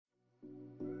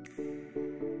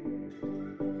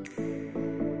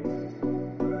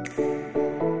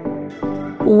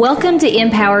Welcome to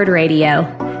Empowered Radio.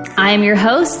 I am your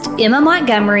host, Emma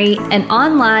Montgomery, an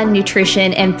online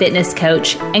nutrition and fitness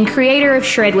coach and creator of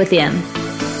Shred with Em.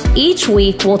 Each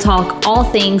week, we'll talk all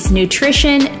things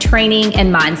nutrition, training,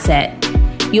 and mindset.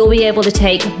 You'll be able to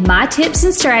take my tips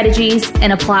and strategies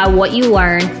and apply what you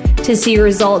learn to see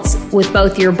results with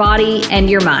both your body and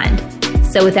your mind.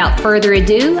 So without further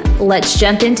ado, let's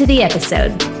jump into the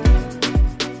episode.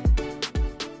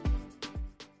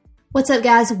 What's up,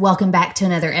 guys? Welcome back to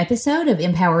another episode of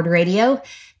Empowered Radio.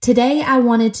 Today, I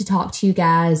wanted to talk to you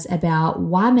guys about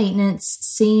why maintenance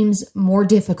seems more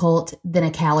difficult than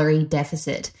a calorie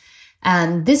deficit.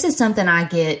 This is something I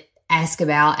get asked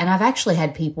about, and I've actually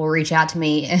had people reach out to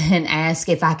me and ask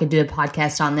if I could do a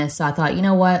podcast on this. So I thought, you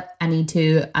know what? I'm going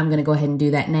to go ahead and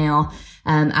do that now.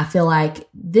 I feel like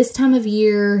this time of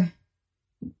year,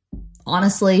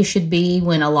 honestly, should be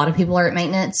when a lot of people are at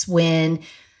maintenance, when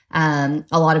a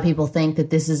lot of people think that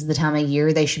this is the time of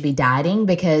year they should be dieting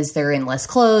because they're in less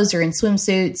clothes or in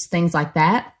swimsuits, things like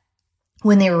that.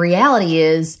 When the reality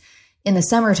is, in the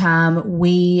summertime,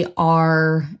 we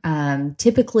are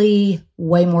typically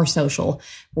way more social.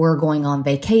 We're going on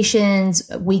vacations,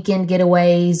 weekend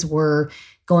getaways, we're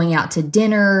going out to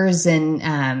dinners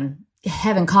and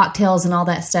having cocktails and all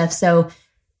that stuff. So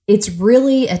it's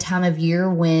really a time of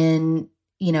year when,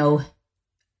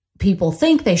 people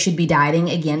think they should be dieting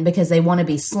again because they want to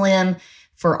be slim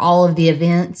for all of the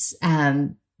events.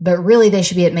 But really they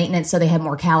should be at maintenance so they have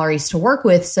more calories to work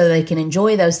with so they can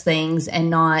enjoy those things and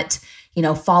not,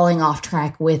 falling off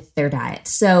track with their diet.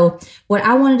 So what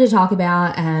I wanted to talk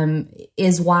about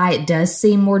is why it does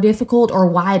seem more difficult, or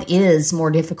why it is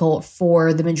more difficult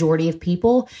for the majority of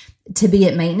people to be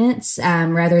at maintenance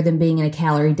rather than being in a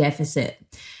calorie deficit.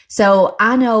 So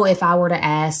I know if I were to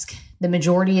ask the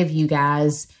majority of you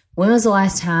guys, when was the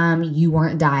last time you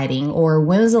weren't dieting, or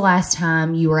when was the last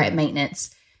time you were at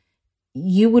maintenance,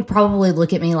 you would probably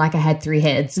look at me like I had three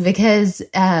heads, because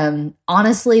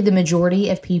honestly, the majority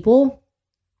of people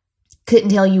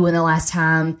couldn't tell you when the last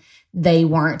time they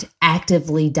weren't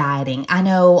actively dieting. I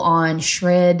know on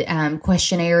Shred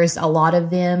questionnaires, a lot of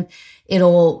them,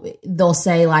 they'll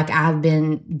say like, I've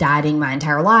been dieting my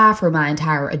entire life or my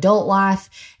entire adult life.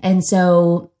 And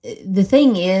so the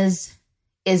thing is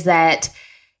that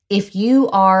if you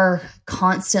are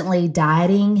constantly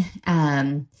dieting,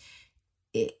 and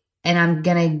I'm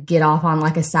going to get off on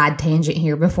like a side tangent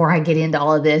here before I get into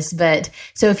all of this. But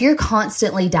so if you're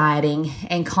constantly dieting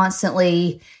and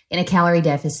constantly in a calorie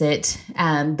deficit,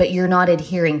 but you're not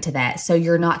adhering to that, so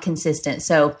you're not consistent.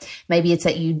 So maybe it's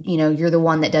that you're the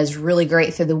one that does really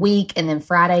great through the week, and then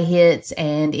Friday hits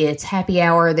and it's happy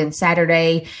hour. Then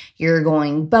Saturday you're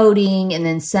going boating, and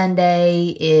then Sunday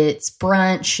it's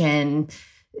brunch and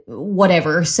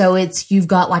whatever. So you've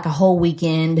got like a whole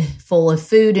weekend full of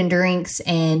food and drinks,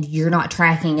 and you're not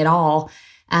tracking at all.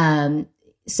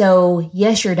 So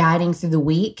yes, you're dieting through the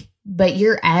week, but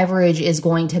your average is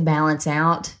going to balance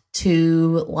out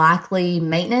to likely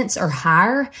maintenance or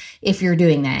higher if you're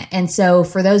doing that. And so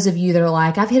for those of you that are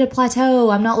like, I've hit a plateau,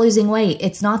 I'm not losing weight.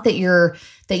 It's not that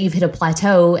you've hit a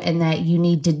plateau and that you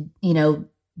need to,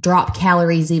 drop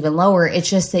calories even lower. It's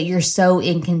just that you're so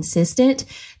inconsistent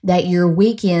that your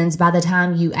weekends, by the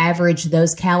time you average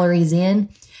those calories in,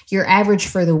 your average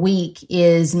for the week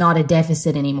is not a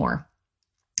deficit anymore.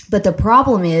 But the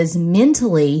problem is,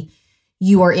 mentally,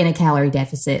 you are in a calorie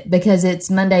deficit because it's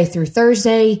Monday through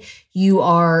Thursday. You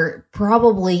are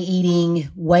probably eating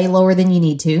way lower than you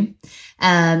need to.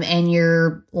 And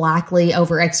you're likely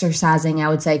over exercising. I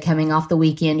would say coming off the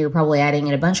weekend, you're probably adding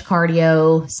in a bunch of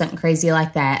cardio, something crazy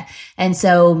like that. And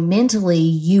so mentally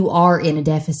you are in a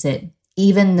deficit,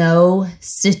 even though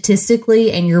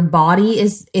statistically and your body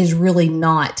is really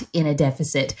not in a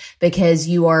deficit, because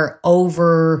you are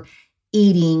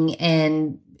overeating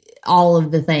and all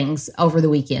of the things over the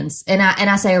weekends. And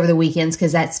I say over the weekends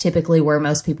because that's typically where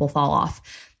most people fall off.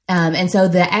 And so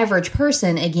the average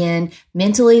person, again,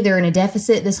 mentally, they're in a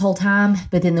deficit this whole time,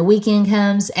 but then the weekend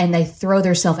comes and they throw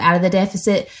themselves out of the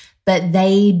deficit, but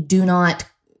they do not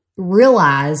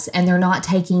realize, and they're not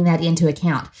taking that into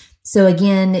account. So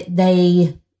again,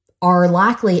 they are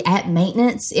likely at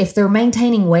maintenance. If they're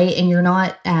maintaining weight and you're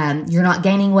not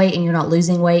gaining weight and you're not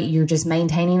losing weight, you're just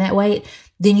maintaining that weight,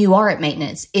 then you are at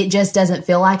maintenance. It just doesn't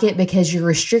feel like it because you're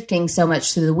restricting so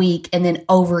much through the week and then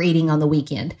overeating on the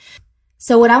weekend.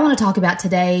 So what I want to talk about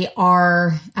today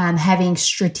are having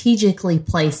strategically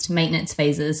placed maintenance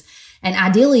phases. And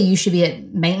ideally, you should be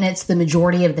at maintenance the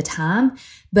majority of the time.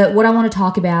 But what I want to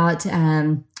talk about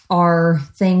are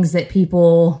things that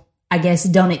people, I guess,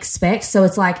 don't expect. So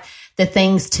it's like the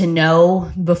things to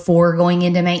know before going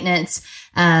into maintenance,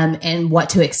 and what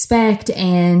to expect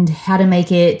and how to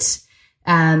make it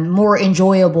more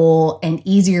enjoyable and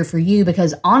easier for you.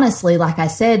 Because honestly, like I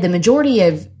said, the majority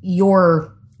of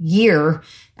your year,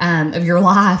 of your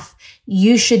life,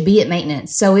 you should be at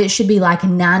maintenance. So it should be like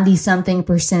 90 something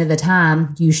 % of the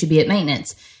time you should be at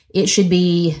maintenance. It should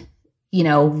be,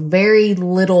 very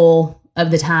little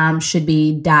of the time should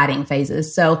be dieting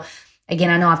phases. So again,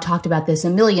 I know I've talked about this a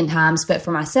million times, but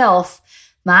for myself,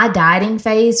 my dieting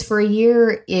phase for a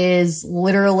year is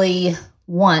literally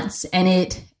once, and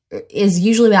it is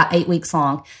usually about 8 weeks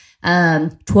long.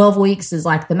 12 weeks is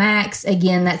like the max.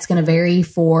 Again, that's going to vary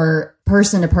for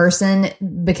person to person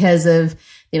because of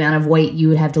the amount of weight you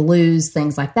would have to lose,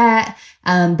 things like that.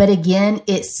 But again,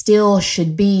 it still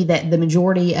should be that the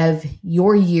majority of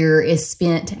your year is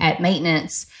spent at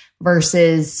maintenance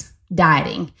versus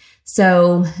dieting.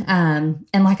 So, and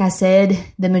like I said,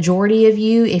 the majority of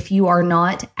you, if you are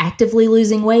not actively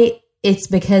losing weight, it's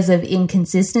because of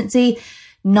inconsistency,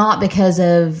 not because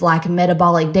of like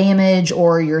metabolic damage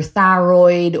or your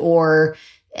thyroid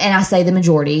and I say the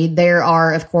majority, there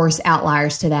are of course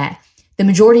outliers to that. The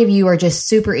majority of you are just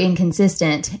super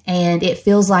inconsistent, and it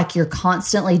feels like you're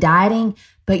constantly dieting,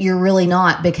 but you're really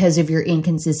not because of your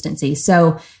inconsistency.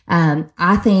 So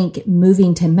I think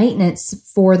moving to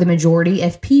maintenance for the majority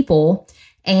of people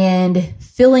and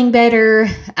feeling better,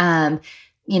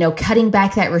 cutting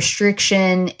back that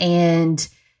restriction and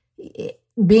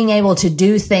being able to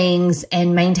do things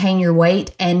and maintain your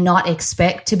weight and not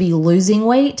expect to be losing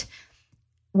weight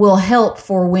will help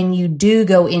for when you do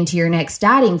go into your next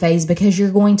dieting phase, because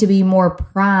you're going to be more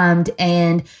primed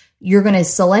and you're going to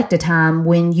select a time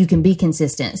when you can be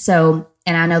consistent. So,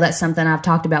 and I know that's something I've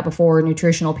talked about before,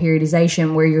 nutritional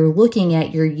periodization, where you're looking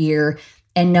at your year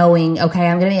and knowing, okay,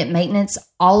 I'm going to be at maintenance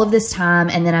all of this time,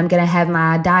 and then I'm going to have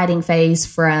my dieting phase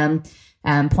from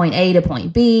point A to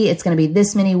point B. It's going to be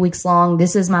this many weeks long.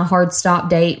 This is my hard stop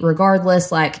date regardless.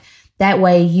 Like that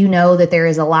way, you know that there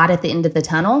is a light at the end of the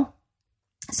tunnel.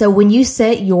 So when you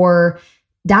set your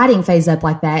dieting phase up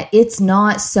like that, it's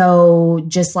not so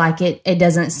just like it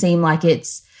doesn't seem like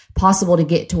it's possible to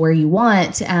get to where you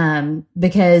want,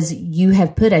 because you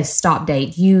have put a stop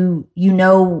date. You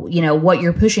know what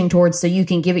you're pushing towards, so you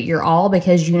can give it your all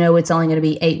because you know it's only going to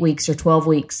be 8 weeks or 12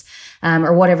 weeks,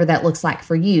 or whatever that looks like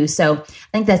for you. So I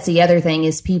think that's the other thing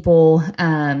is people,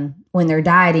 when they're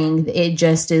dieting, it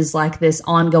just is like this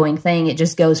ongoing thing. It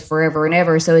just goes forever and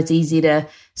ever. So it's easy to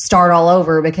start all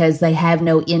over because they have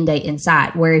no end date in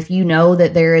sight. Where if you know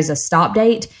that there is a stop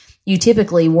date, you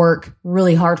typically work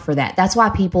really hard for that. That's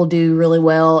why people do really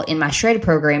well in my shredded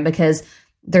program, because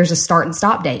there's a start and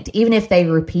stop date. Even if they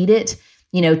repeat it,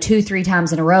 2-3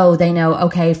 times in a row, they know,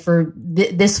 okay, for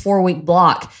this 4-week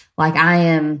block, like I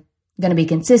am going to be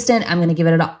consistent. I'm going to give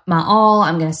it my all.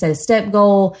 I'm going to set a step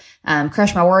goal,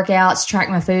 crush my workouts, track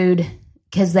my food,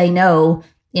 because they know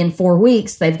in 4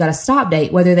 weeks, they've got a stop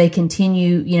date. Whether they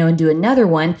continue, and do another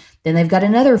one, then they've got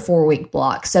another 4-week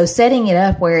block. So setting it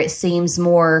up where it seems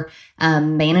more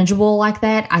manageable like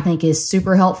that, I think is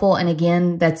super helpful. And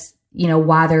again, that's,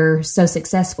 why they're so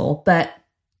successful. But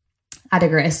I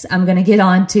digress. I'm going to get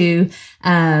on to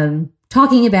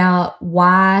talking about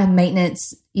why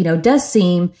maintenance, does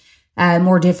seem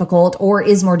more difficult or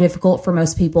is more difficult for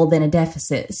most people than a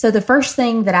deficit. So the first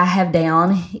thing that I have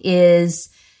down is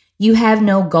you have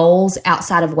no goals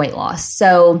outside of weight loss.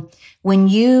 So when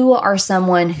you are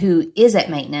someone who is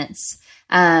at maintenance,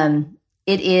 it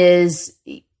is,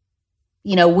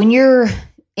 when you're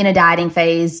in a dieting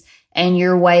phase and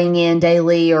you're weighing in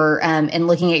daily or and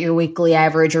looking at your weekly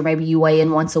average, or maybe you weigh in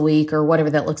once a week or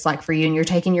whatever that looks like for you, and you're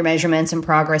taking your measurements and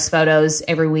progress photos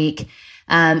every week,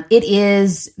 it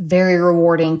is very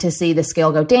rewarding to see the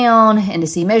scale go down and to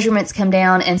see measurements come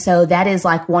down. And so that is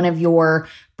like one of your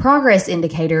progress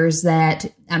indicators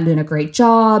that I'm doing a great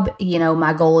job.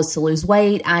 My goal is to lose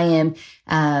weight. I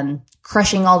am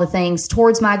crushing all the things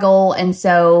towards my goal. And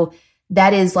so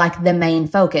that is like the main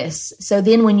focus. So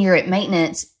then when you're at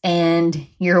maintenance and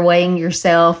you're weighing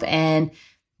yourself and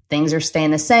things are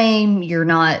staying the same, you're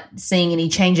not seeing any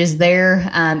changes there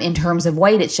in terms of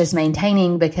weight. It's just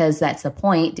maintaining, because that's the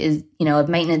point is, of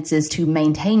maintenance is to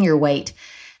maintain your weight.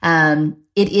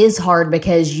 It is hard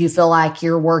because you feel like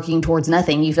you're working towards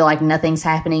nothing. You feel like nothing's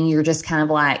happening. You're just kind of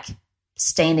like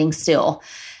standing still,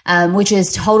 which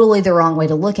is totally the wrong way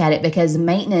to look at it, because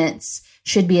maintenance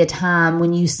should be a time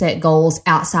when you set goals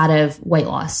outside of weight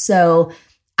loss. So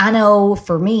I know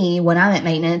for me, when I'm at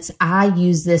maintenance, I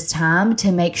use this time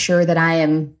to make sure that I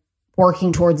am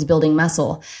working towards building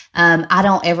muscle. I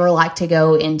don't ever like to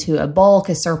go into a bulk,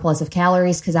 a surplus of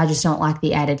calories, because I just don't like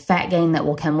the added fat gain that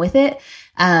will come with it.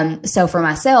 So for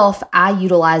myself, I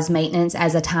utilize maintenance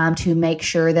as a time to make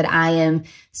sure that I am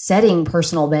setting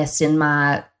personal best in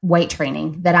my weight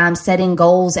training, that I'm setting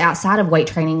goals outside of weight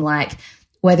training, like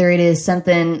whether it is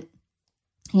something,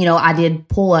 I did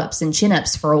pull-ups and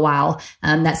chin-ups for a while.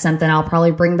 That's something I'll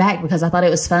probably bring back because I thought it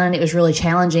was fun. It was really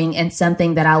challenging and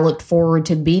something that I looked forward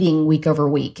to beating week over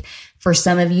week. For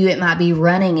some of you, it might be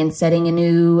running and setting a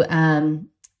new,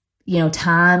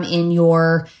 time in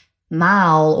your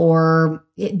mile, or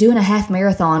doing a half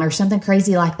marathon or something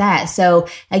crazy like that. So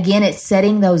again, it's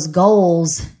setting those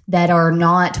goals that are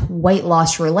not weight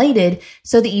loss related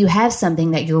so that you have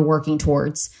something that you're working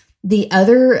towards. The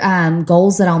other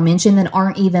goals that I'll mention that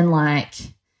aren't even like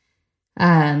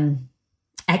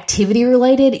activity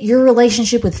related, your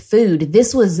relationship with food.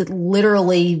 This was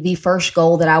literally the first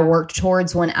goal that I worked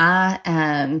towards when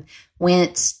I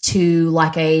went to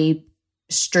like a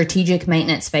strategic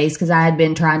maintenance phase, because I had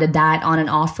been trying to diet on and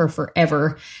off for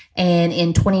forever. And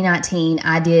in 2019,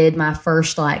 I did my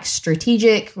first like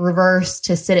strategic reverse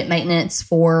to sit at maintenance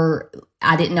for,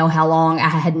 I didn't know how long. I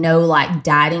had no like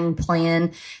dieting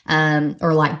plan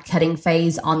or like cutting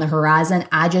phase on the horizon.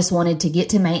 I just wanted to get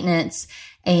to maintenance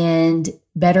and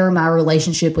better my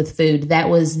relationship with food. That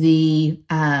was the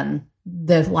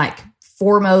like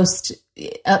foremost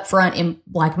upfront and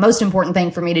like most important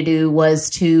thing for me to do was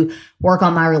to work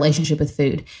on my relationship with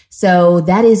food. So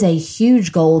that is a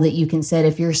huge goal that you can set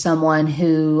if you're someone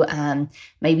who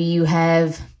maybe you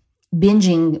have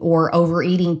binging or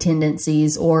overeating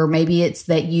tendencies, or maybe it's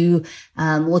that you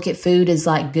look at food as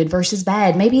like good versus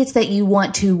bad. Maybe it's that you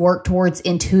want to work towards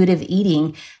intuitive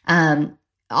eating.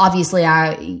 Obviously,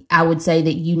 I would say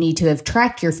that you need to have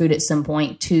tracked your food at some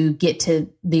point to get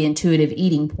to the intuitive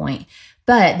eating point.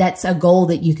 But that's a goal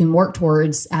that you can work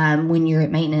towards when you're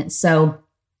at maintenance. So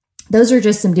those are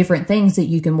just some different things that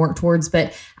you can work towards.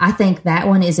 But I think that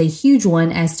one is a huge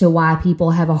one as to why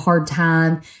people have a hard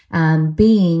time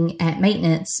being at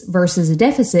maintenance versus a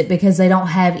deficit, because they don't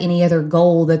have any other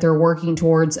goal that they're working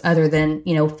towards other than,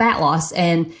 fat loss.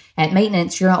 And at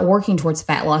maintenance, you're not working towards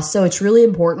fat loss. So it's really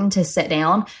important to sit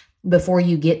down before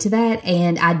you get to that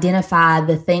and identify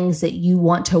the things that you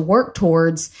want to work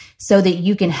towards so that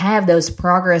you can have those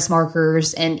progress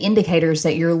markers and indicators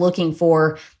that you're looking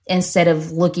for instead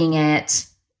of looking at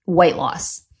weight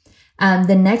loss.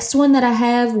 The next one that I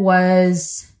have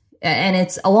was, and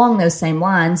it's along those same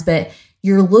lines, but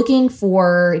you're looking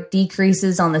for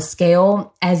decreases on the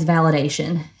scale as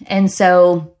validation. And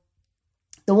so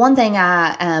the one thing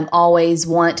I always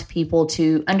want people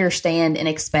to understand and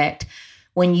expect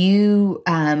when you,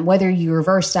 whether you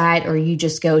reverse diet or you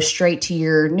just go straight to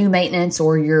your new maintenance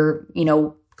or your,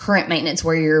 current maintenance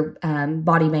where your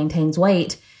body maintains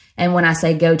weight. And when I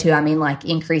say go to, I mean like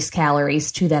increase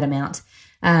calories to that amount.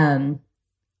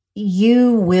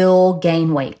 You will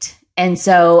gain weight. And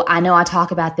so I know I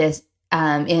talk about this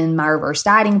in my reverse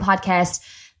dieting podcast,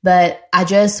 but I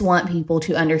just want people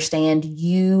to understand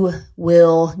you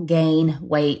will gain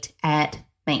weight at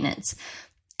maintenance.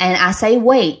 And I say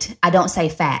weight, I don't say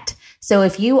fat. So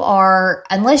if you are,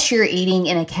 unless you're eating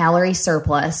in a calorie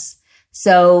surplus,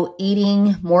 so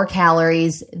eating more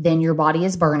calories than your body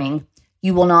is burning,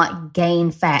 you will not gain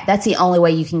fat. That's the only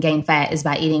way you can gain fat is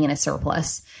by eating in a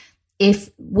surplus.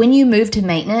 When you move to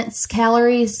maintenance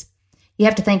calories, you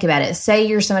have to think about it. Say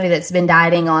you're somebody that's been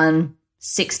dieting on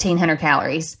 1,600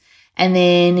 calories, and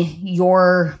then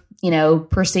your,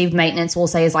 perceived maintenance, we'll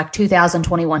say, is like 2,000,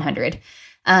 2,100.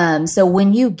 So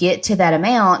when you get to that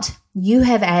amount, you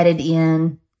have added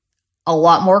in a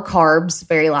lot more carbs,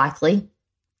 very likely,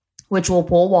 which will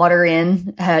pull water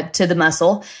in to the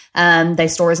muscle. They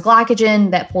store as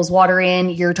glycogen that pulls water in.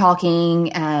 You're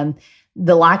talking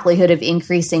the likelihood of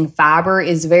increasing fiber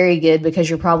is very good because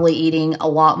you're probably eating a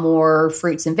lot more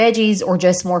fruits and veggies or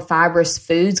just more fibrous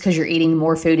foods because you're eating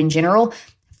more food in general.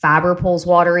 Fiber pulls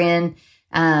water in.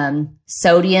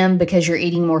 Sodium because you're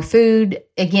eating more food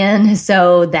again.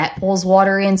 So that pulls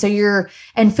water in.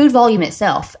 And food volume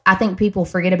itself. I think people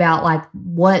forget about like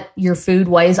what your food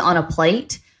weighs on a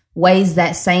plate weighs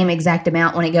that same exact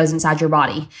amount when it goes inside your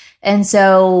body. And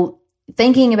so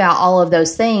thinking about all of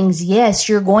those things, yes,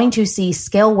 you're going to see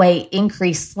scale weight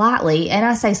increase slightly. And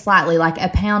I say slightly, like a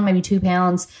pound, maybe 2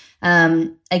 pounds.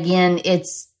 Again,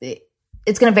 it's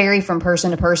going to vary from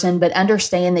person to person, but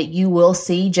understand that you will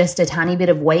see just a tiny bit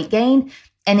of weight gain,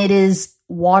 and it is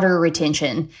water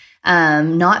retention,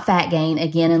 not fat gain,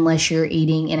 again, unless you're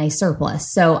eating in a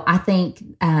surplus. So I think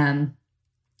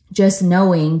just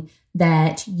knowing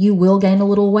that you will gain a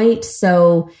little weight.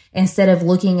 So instead of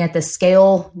looking at the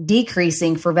scale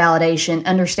decreasing for validation,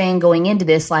 understand going into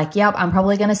this, like, yep, I'm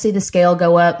probably going to see the scale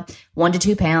go up 1 to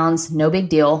 2 pounds. No big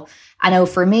deal. I know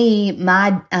for me,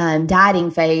 my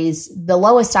dieting phase, the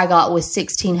lowest I got was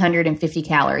 1,650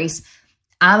 calories.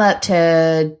 I'm up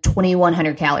to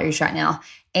 2,100 calories right now.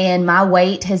 And my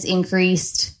weight has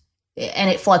increased, and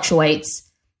it fluctuates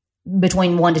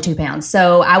between 1 to 2 pounds.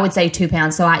 So I would say 2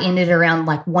 pounds. So I ended around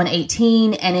like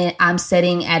 118, and I'm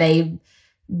sitting at a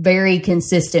very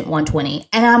consistent 120.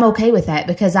 And I'm okay with that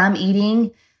because I'm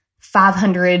eating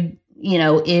 500,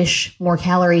 ish more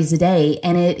calories a day.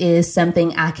 And it is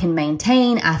something I can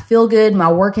maintain. I feel good.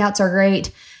 My workouts are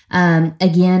great.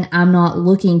 Again, I'm not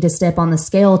looking to step on the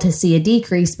scale to see a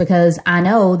decrease because I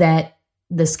know that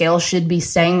the scale should be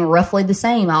staying roughly the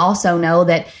same. I also know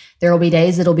that there will be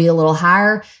days it'll be a little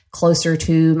higher, closer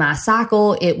to my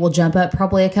cycle. It will jump up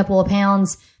probably a couple of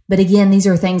pounds. But again, these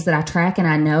are things that I track and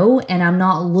I know, and I'm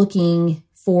not looking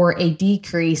for a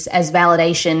decrease as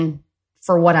validation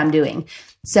for what I'm doing.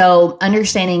 So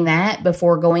understanding that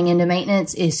before going into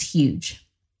maintenance is huge.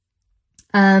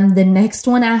 The next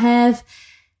one I have,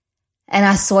 and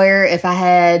I swear if I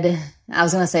had, I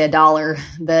was going to say $1,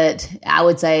 but I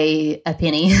would say a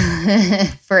penny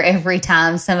for every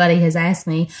time somebody has asked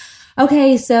me,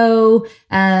 okay, so,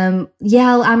 I'm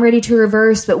ready to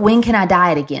reverse, but when can I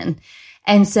diet again?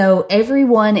 And so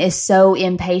everyone is so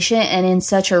impatient and in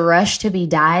such a rush to be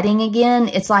dieting again.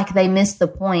 It's like they miss the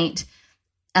point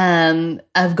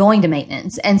of going to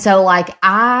maintenance. And so like,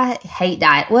 I hate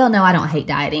diet. Well, no, I don't hate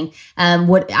dieting.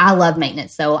 I love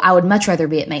maintenance though. I would much rather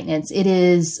be at maintenance.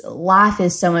 Life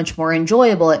is so much more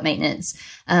enjoyable at maintenance.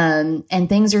 And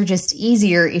things are just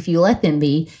easier if you let them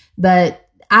be. But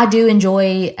I do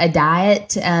enjoy a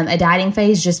dieting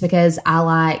phase just because I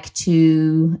like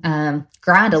to,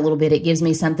 grind a little bit. It gives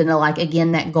me something to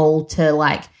again, that goal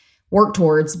to work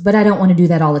towards, but I don't want to do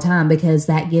that all the time because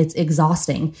that gets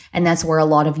exhausting. And that's where a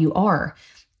lot of you are.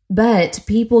 But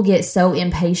people get so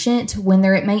impatient when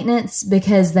they're at maintenance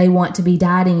because they want to be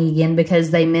dieting again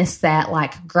because they miss that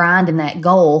grind and that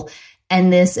goal.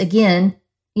 And this again,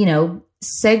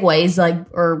 segues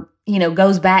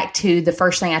goes back to the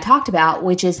first thing I talked about,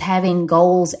 which is having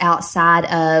goals outside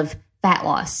of fat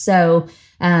loss. So,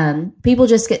 people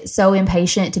just get so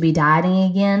impatient to be dieting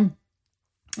again.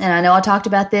 And I know I talked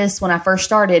about this when I first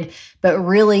started, but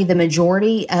really the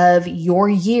majority of your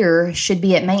year should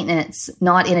be at maintenance,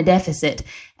 not in a deficit.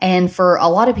 And for a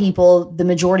lot of people, the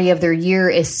majority of their year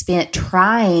is spent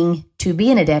trying to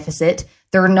be in a deficit.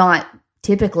 They're not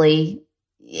typically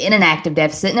in an active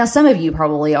deficit. Now, some of you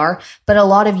probably are, but a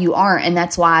lot of you aren't. And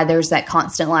that's why there's that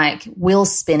constant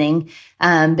wheels spinning,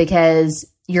 because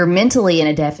you're mentally in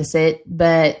a deficit,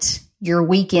 but your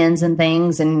weekends and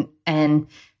things and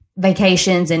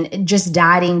vacations and just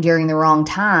dieting during the wrong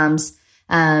times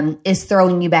is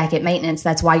throwing you back at maintenance.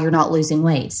 That's why you're not losing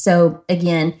weight. So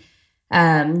again,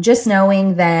 just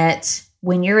knowing that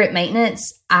when you're at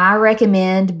maintenance, I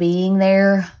recommend being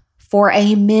there for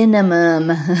a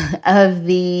minimum of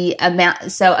the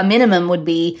amount. So a minimum would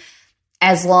be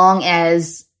as long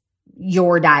as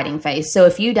your dieting phase. So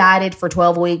if you dieted for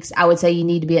 12 weeks, I would say you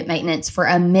need to be at maintenance for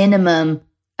a minimum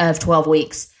of 12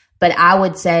 weeks. But I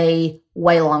would say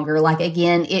way longer.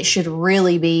 Again, it should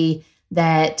really be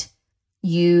that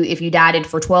if you dieted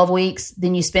for 12 weeks,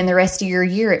 then you spend the rest of your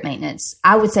year at maintenance.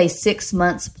 I would say 6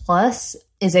 months plus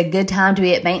is a good time to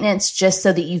be at maintenance just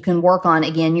so that you can work on,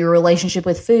 again, your relationship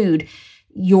with food,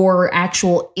 your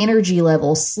actual energy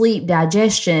level, sleep,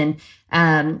 digestion,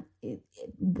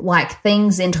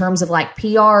 things in terms of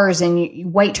PRs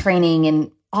and weight training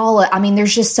and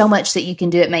there's just so much that you can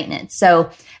do at maintenance. So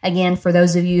again, for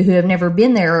those of you who have never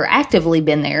been there or actively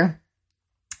been there,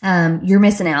 you're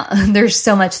missing out. There's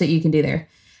so much that you can do there.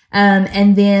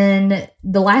 And then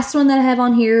the last one that I have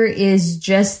on here is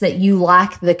just that you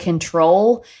like the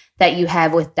control that you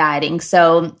have with dieting.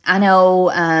 So I know,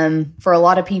 for a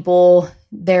lot of people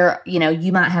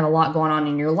you might have a lot going on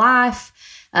in your life.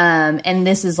 And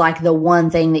this is the one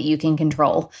thing that you can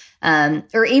control.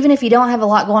 Or even if you don't have a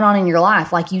lot going on in your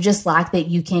life, you just like that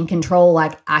you can control,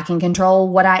 I can control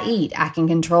what I eat. I can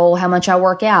control how much I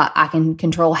work out. I can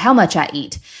control how much I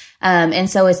eat. And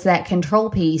so it's that control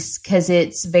piece because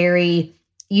it's very,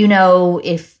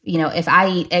 if I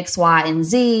eat X, Y, and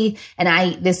Z and I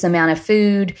eat this amount of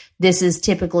food, this is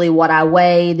typically what I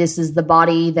weigh. This is the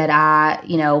body that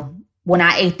when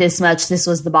I ate this much, this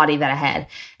was the body that I had.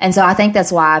 And so I think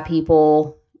that's why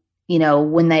people,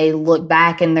 when they look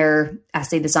back and I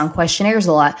see this on questionnaires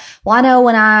a lot. Well, I know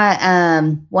when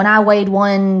I weighed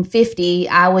 150,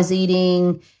 I was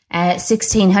eating at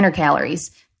 1,600 calories.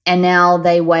 and now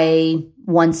they weigh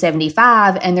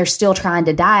 175 and they're still trying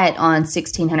to diet on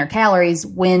 1,600 calories.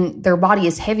 When their body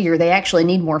is heavier, they actually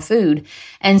need more food.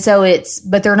 And so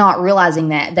but they're not realizing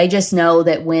that. They just know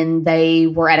that when they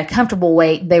were at a comfortable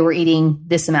weight, they were eating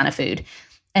this amount of food.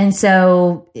 And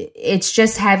so it's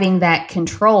just having that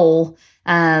control.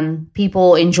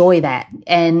 People enjoy that.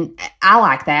 And I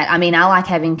like that. I mean, I like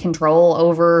having control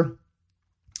over,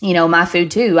 my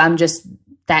food too. I'm just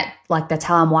that's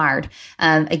how I'm wired.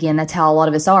 Again, that's how a lot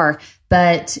of us are,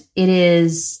 but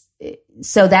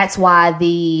so that's why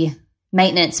the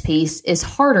maintenance piece is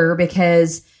harder,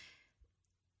 because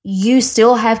you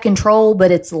still have control,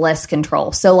 but it's less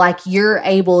control. So like you're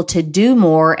able to do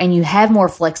more and you have more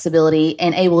flexibility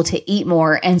and able to eat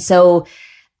more. And so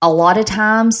a lot of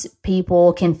times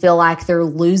people can feel like they're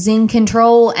losing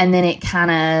control, and then it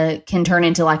kind of can turn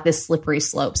into like this slippery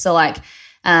slope. So like,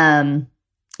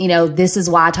 this is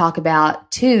why I talk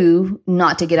about too,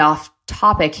 not to get off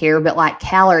topic here, but like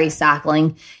calorie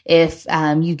cycling. If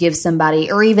you give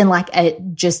somebody, or even like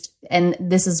and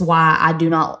this is why I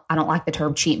don't like the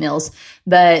term cheat meals,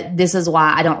 but this is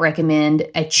why I don't recommend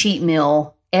a cheat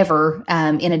meal ever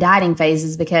in a dieting phase,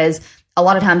 is because a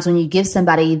lot of times when you give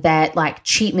somebody that like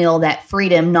cheat meal, that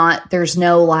freedom, there's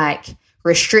no like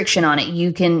restriction on it.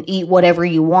 You can eat whatever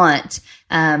you want.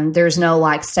 There's no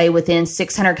like stay within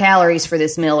 600 calories for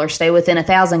this meal, or stay within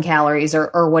 1,000 calories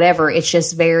or whatever. It's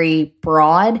just very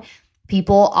broad.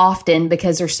 People often,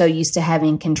 because they're so used to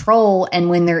having control, and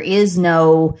when there is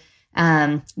no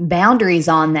boundaries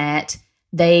on that,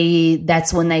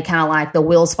 that's when they kind of like the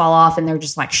wheels fall off and they're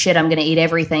just like, shit, I'm going to eat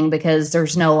everything because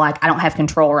there's no like, I don't have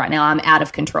control right now. I'm out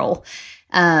of control.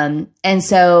 And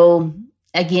so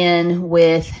again,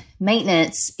 with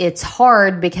maintenance, it's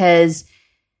hard because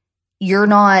you're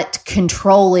not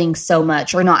controlling so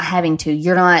much, or not having to.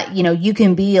 You're not, you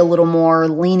can be a little more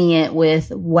lenient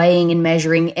with weighing and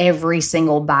measuring every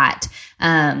single bite.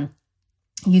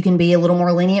 You can be a little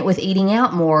more lenient with eating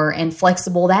out more and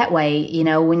flexible that way.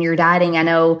 When you're dieting, I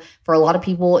know for a lot of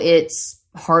people, it's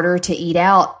harder to eat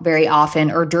out very often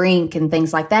or drink and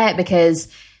things like that, because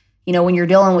when you're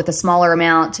dealing with a smaller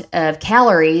amount of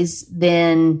calories,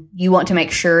 then you want to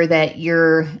make sure that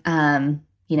you're,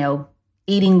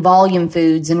 eating volume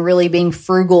foods and really being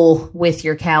frugal with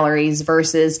your calories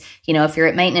versus, if you're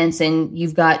at maintenance and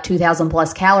you've got 2,000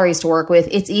 plus calories to work with,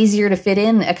 it's easier to fit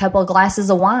in a couple of glasses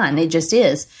of wine. It just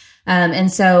is.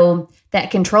 And so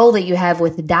that control that you have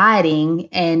with dieting,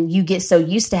 and you get so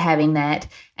used to having that.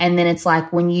 And then it's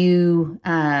like when you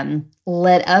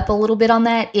let up a little bit on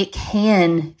that, it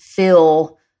can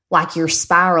feel like you're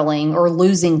spiraling or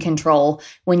losing control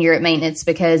when you're at maintenance,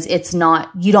 because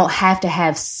you don't have to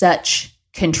have such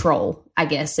control, I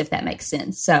guess, if that makes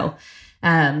sense. So,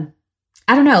 I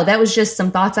don't know. That was just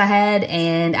some thoughts I had.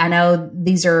 And I know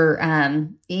these are,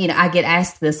 I get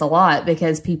asked this a lot,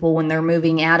 because people, when they're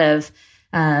moving out of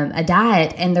a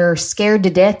diet, and they're scared to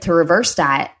death to reverse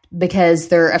diet because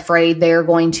they're afraid they're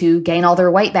going to gain all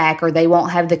their weight back, or they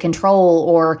won't have the control,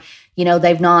 or,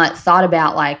 they've not thought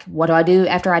about like, what do I do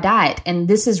after I diet? And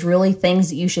this is really things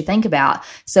that you should think about.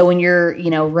 So when you're,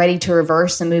 ready to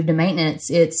reverse and move to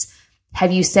maintenance,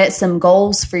 have you set some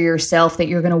goals for yourself that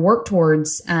you're going to work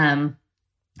towards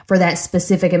for that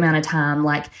specific amount of time?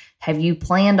 Like, have you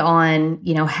planned on,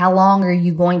 how long are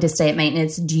you going to stay at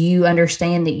maintenance? Do you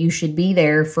understand that you should be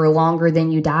there for longer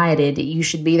than you dieted? You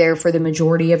should be there for the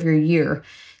majority of your year.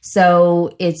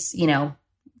 So it's,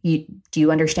 do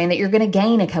you understand that you're going to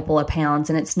gain a couple of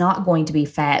pounds, and it's not going to be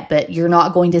fat, but you're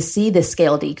not going to see the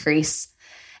scale decrease?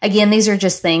 Again, these are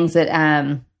just things that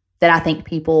I think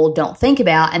people don't think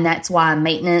about. And that's why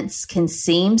maintenance can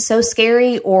seem so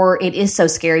scary, or it is so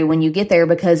scary when you get there,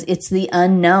 because it's the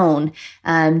unknown.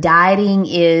 Dieting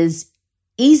is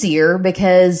easier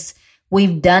because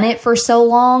we've done it for so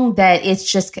long that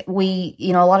it's just, a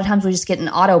lot of times we just get an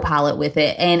autopilot with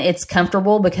it, and it's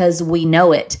comfortable because we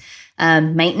know it.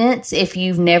 Maintenance, if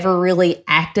you've never really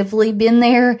actively been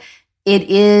there, it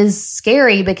is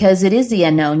scary because it is the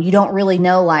unknown. You don't really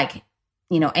know, like,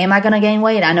 am I going to gain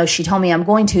weight? I know she told me I'm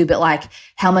going to, but like,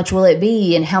 how much will it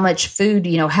be? And how much food,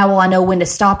 how will I know when to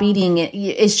stop eating?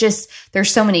 It's just,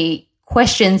 there's so many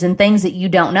questions and things that you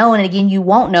don't know. And again, you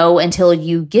won't know until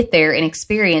you get there and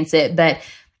experience it. But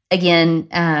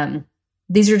again,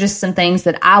 these are just some things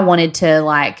that I wanted to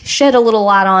like shed a little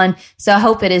light on. So I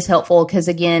hope it is helpful, because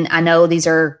again, I know these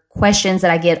are questions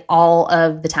that I get all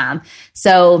of the time.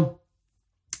 So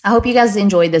I hope you guys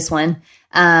enjoyed this one.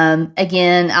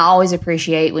 Again, I always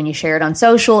appreciate when you share it on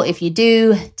social. If you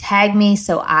do, tag me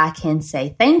so I can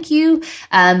say thank you.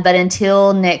 But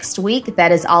until next week,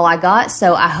 that is all I got.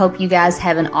 So I hope you guys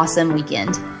have an awesome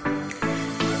weekend.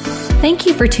 Thank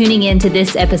you for tuning in to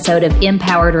this episode of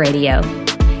Empowered Radio.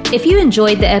 If you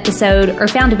enjoyed the episode or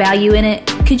found value in it,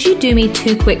 could you do me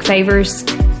 2 quick favors?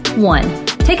 1,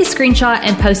 take a screenshot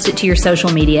and post it to your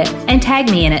social media and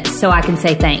tag me in it so I can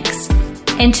say thanks.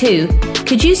 And 2,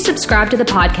 could you subscribe to the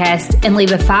podcast and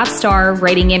leave a 5-star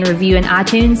rating and review in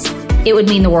iTunes? It would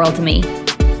mean the world to me.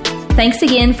 Thanks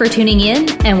again for tuning in,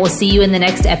 and we'll see you in the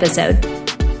next episode.